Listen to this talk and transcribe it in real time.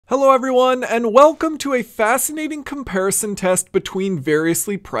Hello everyone, and welcome to a fascinating comparison test between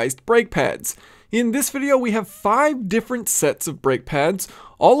variously priced brake pads. In this video we have 5 different sets of brake pads,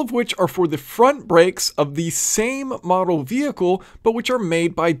 all of which are for the front brakes of the same model vehicle, but which are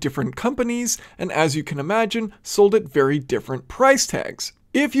made by different companies, and as you can imagine, sold at very different price tags.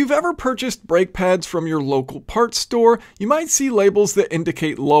 If you've ever purchased brake pads from your local parts store, you might see labels that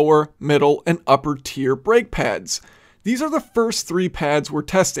indicate lower, middle, and upper tier brake pads. These are the first 3 pads we're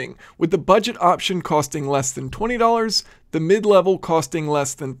testing, with the budget option costing less than $20, the mid-level costing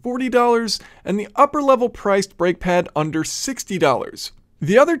less than $40, and the upper-level priced brake pad under $60.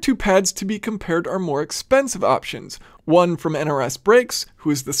 The other 2 pads to be compared are more expensive options, one from NRS Brakes,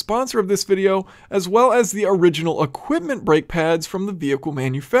 who is the sponsor of this video, as well as the original equipment brake pads from the vehicle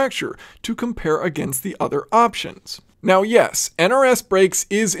manufacturer, to compare against the other options. Now yes, NRS Brakes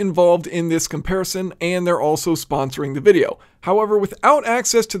is involved in this comparison, and they're also sponsoring the video. However, without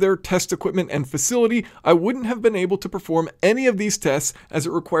access to their test equipment and facility, I wouldn't have been able to perform any of these tests as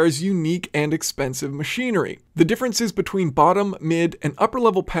it requires unique and expensive machinery. The differences between bottom, mid, and upper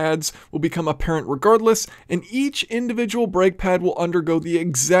level pads will become apparent regardless, and each individual brake pad will undergo the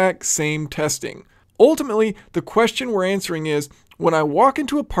exact same testing. Ultimately, the question we're answering is, when I walk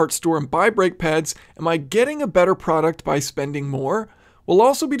into a parts store and buy brake pads, am I getting a better product by spending more? We'll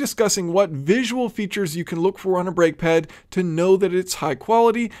also be discussing what visual features you can look for on a brake pad to know that it's high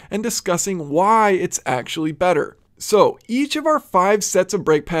quality, and discussing why it's actually better. So, each of our 5 sets of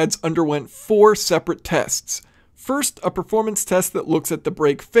brake pads underwent 4 separate tests. First, a performance test that looks at the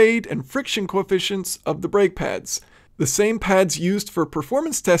brake fade and friction coefficients of the brake pads. The same pads used for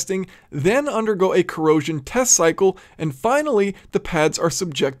performance testing then undergo a corrosion test cycle, and finally, the pads are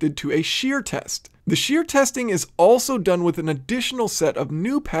subjected to a shear test. The shear testing is also done with an additional set of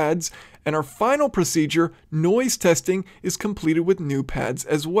new pads, and our final procedure, noise testing, is completed with new pads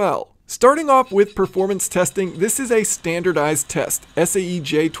as well. Starting off with performance testing, this is a standardized test, SAE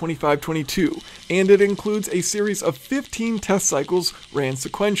J2522, and it includes a series of 15 test cycles ran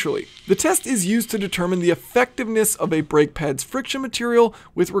sequentially. The test is used to determine the effectiveness of a brake pad's friction material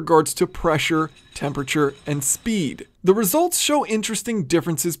with regards to pressure, temperature, and speed. The results show interesting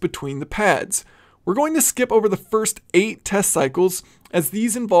differences between the pads. We're going to skip over the first 8 test cycles, as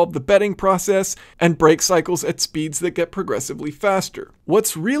these involve the bedding process and brake cycles at speeds that get progressively faster.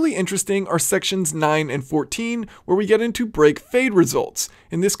 What's really interesting are sections 9 and 14, where we get into brake fade results,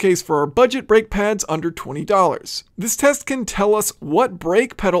 in this case for our budget brake pads under $20. This test can tell us what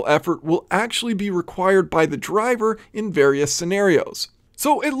brake pedal effort will actually be required by the driver in various scenarios.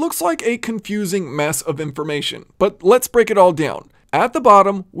 So it looks like a confusing mess of information, but let's break it all down. At the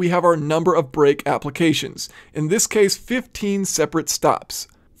bottom, we have our number of brake applications, in this case 15 separate stops.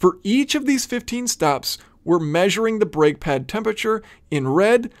 For each of these 15 stops, we're measuring the brake pad temperature in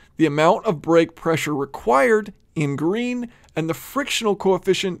red, the amount of brake pressure required in green, and the frictional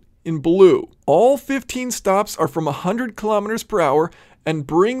coefficient in blue. All 15 stops are from 100 kilometers per hour and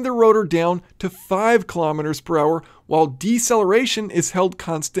bring the rotor down to 5 kilometers per hour, while deceleration is held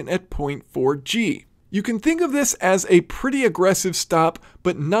constant at 0.4 G. You can think of this as a pretty aggressive stop,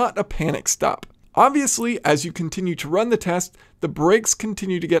 but not a panic stop. Obviously, as you continue to run the test, the brakes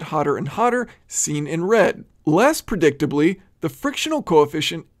continue to get hotter and hotter, seen in red. Less predictably, the frictional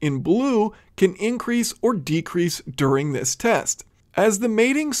coefficient in blue can increase or decrease during this test. As the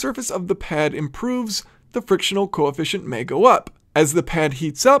mating surface of the pad improves, the frictional coefficient may go up. As the pad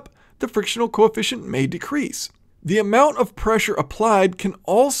heats up, the frictional coefficient may decrease. The amount of pressure applied can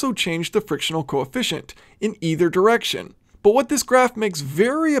also change the frictional coefficient in either direction. But what this graph makes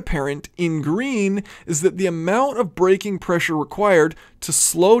very apparent in green is that the amount of braking pressure required to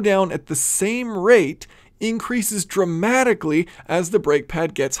slow down at the same rate increases dramatically as the brake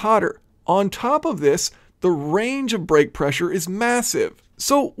pad gets hotter. On top of this, the range of brake pressure is massive.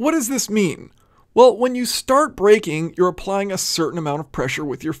 So what does this mean? Well, when you start braking, you're applying a certain amount of pressure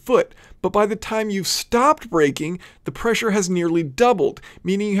with your foot, but by the time you've stopped braking, the pressure has nearly doubled,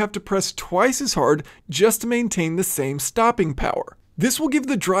 meaning you have to press twice as hard just to maintain the same stopping power. This will give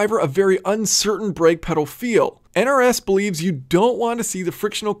the driver a very uncertain brake pedal feel. NRS believes you don't want to see the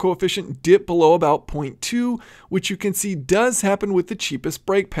frictional coefficient dip below about 0.2, which you can see does happen with the cheapest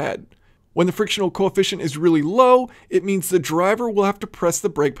brake pad. When the frictional coefficient is really low, it means the driver will have to press the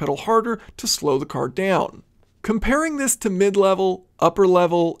brake pedal harder to slow the car down. Comparing this to mid-level,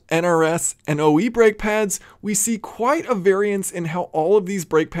 upper-level, NRS, and OE brake pads, we see quite a variance in how all of these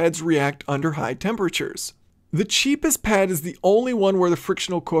brake pads react under high temperatures. The cheapest pad is the only one where the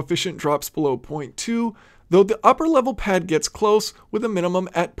frictional coefficient drops below 0.2, though the upper-level pad gets close with a minimum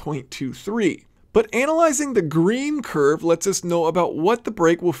at 0.23. But analyzing the green curve lets us know about what the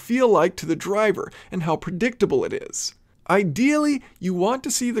brake will feel like to the driver and how predictable it is. Ideally, you want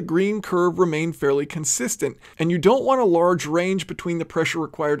to see the green curve remain fairly consistent, and you don't want a large range between the pressure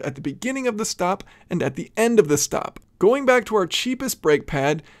required at the beginning of the stop and at the end of the stop. Going back to our cheapest brake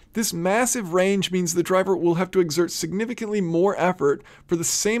pad, this massive range means the driver will have to exert significantly more effort for the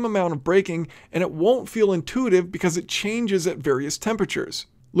same amount of braking, and it won't feel intuitive because it changes at various temperatures.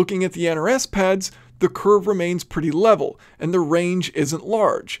 Looking at the NRS pads, the curve remains pretty level, and the range isn't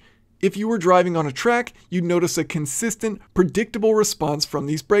large. If you were driving on a track, you'd notice a consistent, predictable response from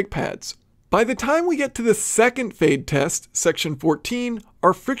these brake pads. By the time we get to the second fade test, section 14,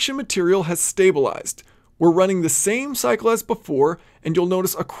 our friction material has stabilized. We're running the same cycle as before, and you'll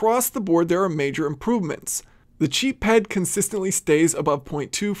notice across the board there are major improvements. The cheap pad consistently stays above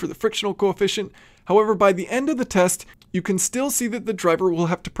 0.2 for the frictional coefficient. However, by the end of the test, you can still see that the driver will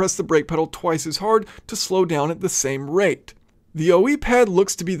have to press the brake pedal twice as hard to slow down at the same rate. The OE pad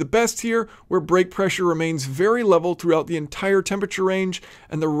looks to be the best here, where brake pressure remains very level throughout the entire temperature range,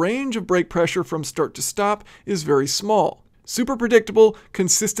 and the range of brake pressure from start to stop is very small. Super predictable,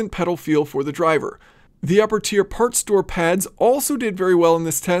 consistent pedal feel for the driver. The upper tier parts store pads also did very well in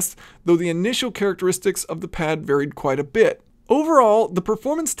this test, though the initial characteristics of the pad varied quite a bit. Overall, the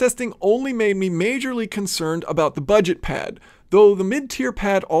performance testing only made me majorly concerned about the budget pad, though the mid-tier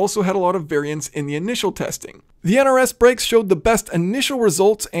pad also had a lot of variance in the initial testing. The NRS brakes showed the best initial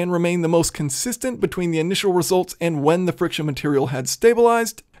results and remained the most consistent between the initial results and when the friction material had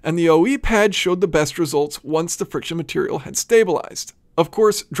stabilized, and the OE pad showed the best results once the friction material had stabilized. Of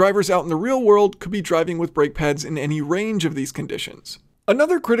course, drivers out in the real world could be driving with brake pads in any range of these conditions.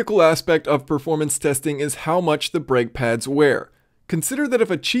 Another critical aspect of performance testing is how much the brake pads wear. Consider that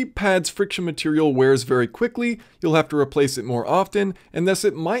if a cheap pad's friction material wears very quickly, you'll have to replace it more often, and thus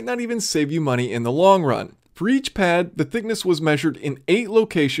it might not even save you money in the long run. For each pad, the thickness was measured in 8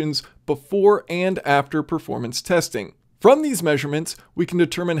 locations before and after performance testing. From these measurements, we can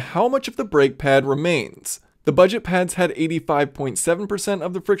determine how much of the brake pad remains. The budget pads had 85.7%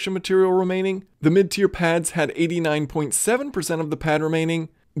 of the friction material remaining, the mid-tier pads had 89.7% of the pad remaining,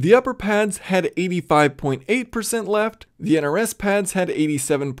 the upper pads had 85.8% left, the NRS pads had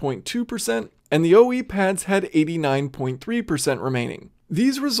 87.2%, and the OE pads had 89.3% remaining.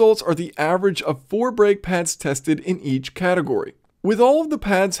 These results are the average of 4 brake pads tested in each category. With all of the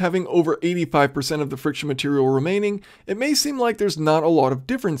pads having over 85% of the friction material remaining, it may seem like there's not a lot of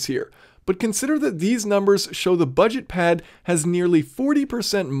difference here, but consider that these numbers show the budget pad has nearly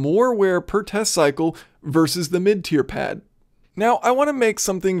 40% more wear per test cycle versus the mid-tier pad. Now, I want to make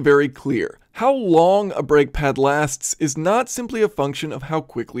something very clear. How long a brake pad lasts is not simply a function of how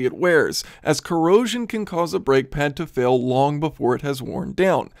quickly it wears, as corrosion can cause a brake pad to fail long before it has worn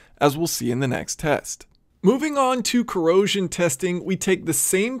down, as we'll see in the next test. Moving on to corrosion testing, we take the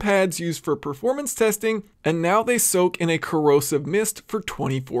same pads used for performance testing, and now they soak in a corrosive mist for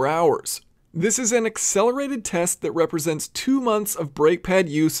 24 hours. This is an accelerated test that represents 2 months of brake pad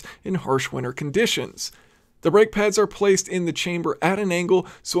use in harsh winter conditions. The brake pads are placed in the chamber at an angle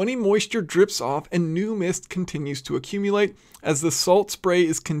so any moisture drips off and new mist continues to accumulate as the salt spray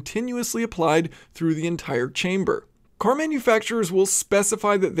is continuously applied through the entire chamber. Car manufacturers will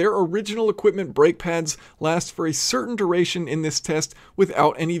specify that their original equipment brake pads last for a certain duration in this test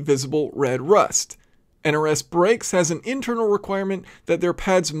without any visible red rust. NRS Brakes has an internal requirement that their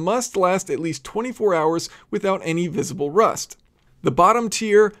pads must last at least 24 hours without any visible rust. The bottom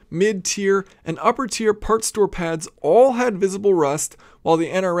tier, mid tier, and upper tier part store pads all had visible rust, while the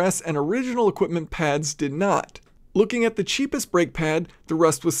NRS and original equipment pads did not. Looking at the cheapest brake pad, the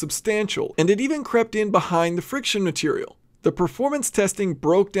rust was substantial, and it even crept in behind the friction material. The performance testing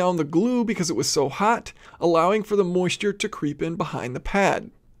broke down the glue because it was so hot, allowing for the moisture to creep in behind the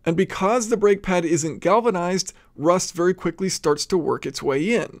pad. And because the brake pad isn't galvanized, rust very quickly starts to work its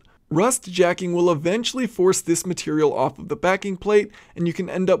way in. Rust jacking will eventually force this material off of the backing plate, and you can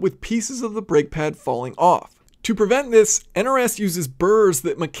end up with pieces of the brake pad falling off. To prevent this, NRS uses burrs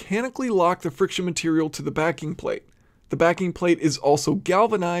that mechanically lock the friction material to the backing plate. The backing plate is also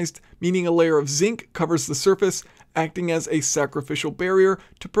galvanized, meaning a layer of zinc covers the surface, acting as a sacrificial barrier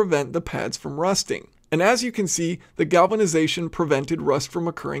to prevent the pads from rusting. And as you can see, the galvanization prevented rust from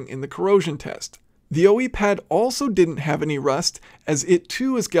occurring in the corrosion test. The OE pad also didn't have any rust, as it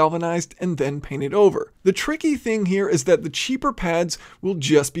too is galvanized and then painted over. The tricky thing here is that the cheaper pads will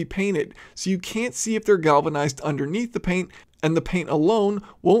just be painted, so you can't see if they're galvanized underneath the paint, and the paint alone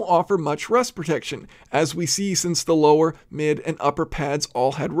won't offer much rust protection, as we see since the lower, mid, and upper pads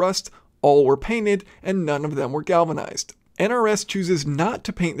all had rust, all were painted, and none of them were galvanized. NRS chooses not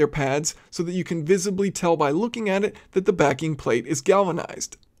to paint their pads so that you can visibly tell by looking at it that the backing plate is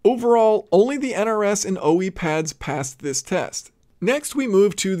galvanized. Overall, only the NRS and OE pads passed this test. Next, we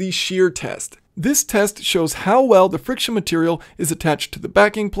move to the shear test. This test shows how well the friction material is attached to the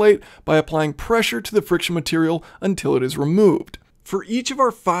backing plate by applying pressure to the friction material until it is removed. For each of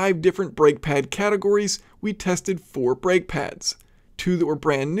our 5 different brake pad categories, we tested 4 brake pads, 2 that were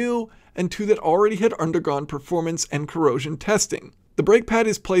brand new, and 2 that already had undergone performance and corrosion testing. The brake pad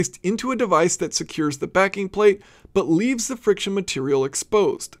is placed into a device that secures the backing plate, but leaves the friction material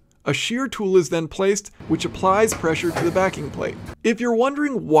exposed. A shear tool is then placed, which applies pressure to the backing plate. If you're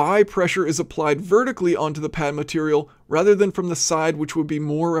wondering why pressure is applied vertically onto the pad material rather than from the side, which would be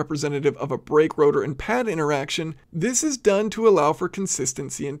more representative of a brake rotor and pad interaction, this is done to allow for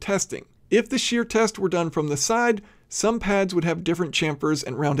consistency in testing. If the shear test were done from the side, some pads would have different chamfers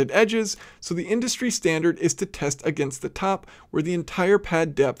and rounded edges, so the industry standard is to test against the top, where the entire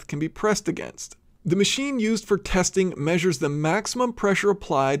pad depth can be pressed against. The machine used for testing measures the maximum pressure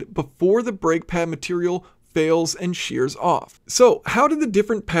applied before the brake pad material fails and shears off. So, how did the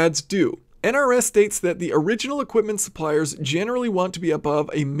different pads do? NRS states that the original equipment suppliers generally want to be above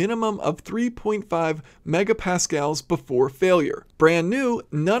a minimum of 3.5 megapascals before failure. Brand new,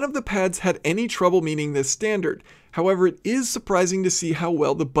 none of the pads had any trouble meeting this standard. However, it is surprising to see how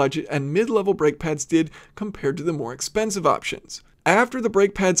well the budget and mid-level brake pads did compared to the more expensive options. After the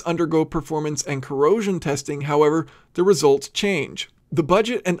brake pads undergo performance and corrosion testing, however, the results change. The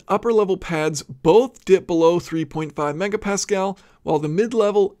budget and upper level pads both dip below 3.5 megapascal, while the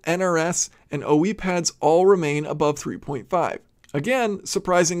mid-level, NRS, and OE pads all remain above 3.5. Again,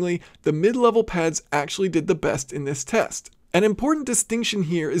 surprisingly, the mid-level pads actually did the best in this test. An important distinction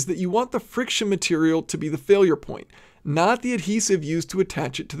here is that you want the friction material to be the failure point, not the adhesive used to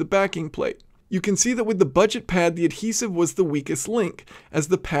attach it to the backing plate. You can see that with the budget pad, the adhesive was the weakest link, as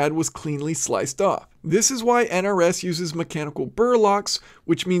the pad was cleanly sliced off. This is why NRS uses mechanical burr locks,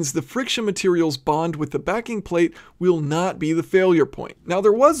 which means the friction material's bond with the backing plate will not be the failure point. Now,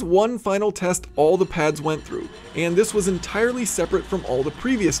 there was one final test all the pads went through, and this was entirely separate from all the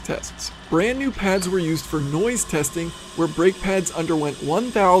previous tests. Brand new pads were used for noise testing, where brake pads underwent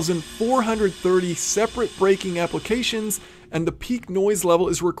 1,430 separate braking applications, and the peak noise level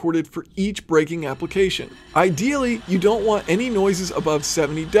is recorded for each braking application. Ideally, you don't want any noises above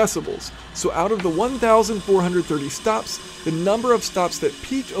 70 decibels, so out of the 1,430 stops, the number of stops that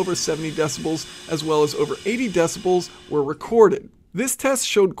peaked over 70 decibels as well as over 80 decibels were recorded. This test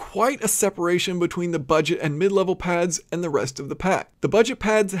showed quite a separation between the budget and mid-level pads and the rest of the pack. The budget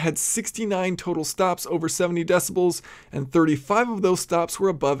pads had 69 total stops over 70 decibels, and 35 of those stops were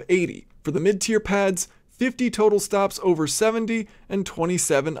above 80. For the mid-tier pads, 50 total stops over 70 and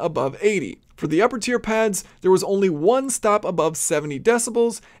 27 above 80. For the upper tier pads, there was only 1 stop above 70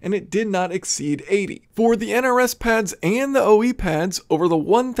 decibels, and it did not exceed 80. For the NRS pads and the OE pads, over the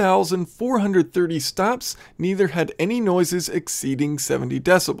 1,430 stops, neither had any noises exceeding 70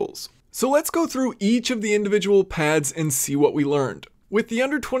 decibels. So let's go through each of the individual pads and see what we learned. With the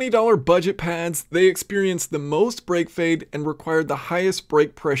under $20 budget pads, they experienced the most brake fade and required the highest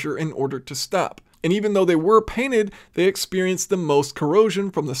brake pressure in order to stop. And even though they were painted, they experienced the most corrosion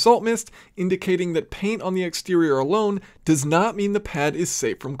from the salt mist, indicating that paint on the exterior alone does not mean the pad is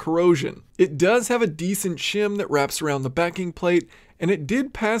safe from corrosion. It does have a decent shim that wraps around the backing plate, and it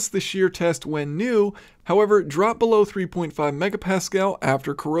did pass the shear test when new, however it dropped below 3.5 megapascal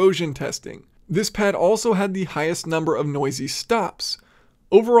after corrosion testing. This pad also had the highest number of noisy stops.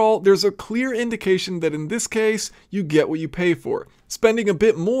 Overall, there's a clear indication that in this case, you get what you pay for. Spending a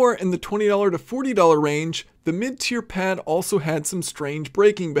bit more in the $20 to $40 range, the mid-tier pad also had some strange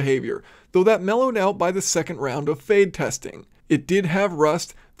braking behavior, though that mellowed out by the second round of fade testing. It did have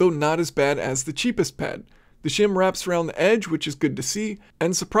rust, though not as bad as the cheapest pad. The shim wraps around the edge, which is good to see,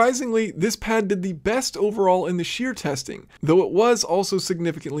 and surprisingly, this pad did the best overall in the shear testing, though it was also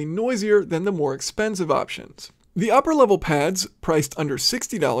significantly noisier than the more expensive options. The upper level pads, priced under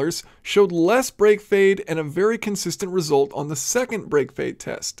 $60, showed less brake fade and a very consistent result on the second brake fade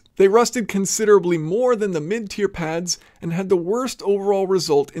test. They rusted considerably more than the mid-tier pads and had the worst overall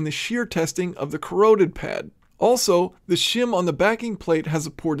result in the shear testing of the corroded pad. Also, the shim on the backing plate has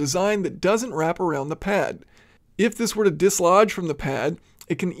a poor design that doesn't wrap around the pad. If this were to dislodge from the pad,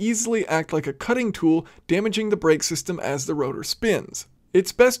 it can easily act like a cutting tool, damaging the brake system as the rotor spins.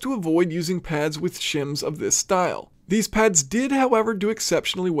 It's best to avoid using pads with shims of this style. These pads did, however, do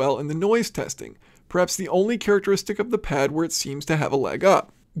exceptionally well in the noise testing, perhaps the only characteristic of the pad where it seems to have a leg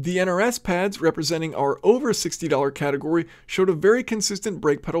up. The NRS pads, representing our over $60 category, showed a very consistent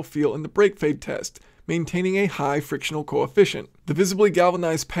brake pedal feel in the brake fade test, maintaining a high frictional coefficient. The visibly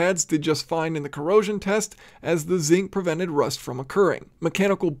galvanized pads did just fine in the corrosion test, as the zinc prevented rust from occurring.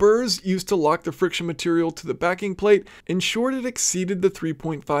 Mechanical burrs used to lock the friction material to the backing plate ensured it exceeded the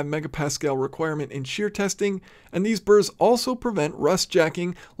 3.5 megapascal requirement in shear testing, and these burrs also prevent rust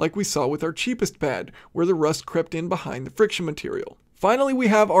jacking like we saw with our cheapest pad, where the rust crept in behind the friction material. Finally, we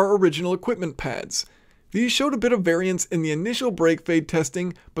have our original equipment pads. These showed a bit of variance in the initial brake fade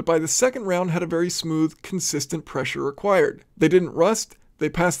testing, but by the second round had a very smooth, consistent pressure required. They didn't rust, they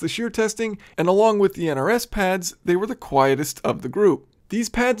passed the shear testing, and along with the NRS pads, they were the quietest of the group. These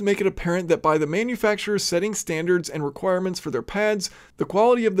pads make it apparent that by the manufacturers setting standards and requirements for their pads, the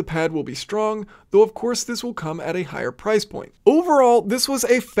quality of the pad will be strong, though of course this will come at a higher price point. Overall, this was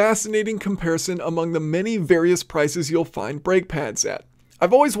a fascinating comparison among the many various prices you'll find brake pads at.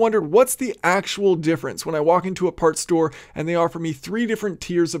 I've always wondered what's the actual difference when I walk into a parts store and they offer me 3 different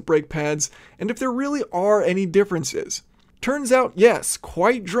tiers of brake pads, and if there really are any differences. Turns out, yes,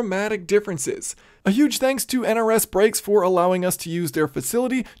 quite dramatic differences. A huge thanks to NRS Brakes for allowing us to use their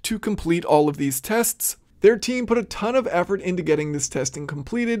facility to complete all of these tests. Their team put a ton of effort into getting this testing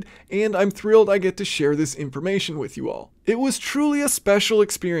completed, and I'm thrilled I get to share this information with you all. It was truly a special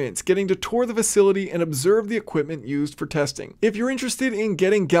experience getting to tour the facility and observe the equipment used for testing. If you're interested in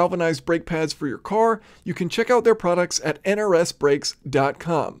getting galvanized brake pads for your car, you can check out their products at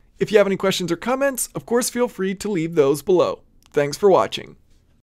nrsbrakes.com. If you have any questions or comments, of course feel free to leave those below. Thanks for watching.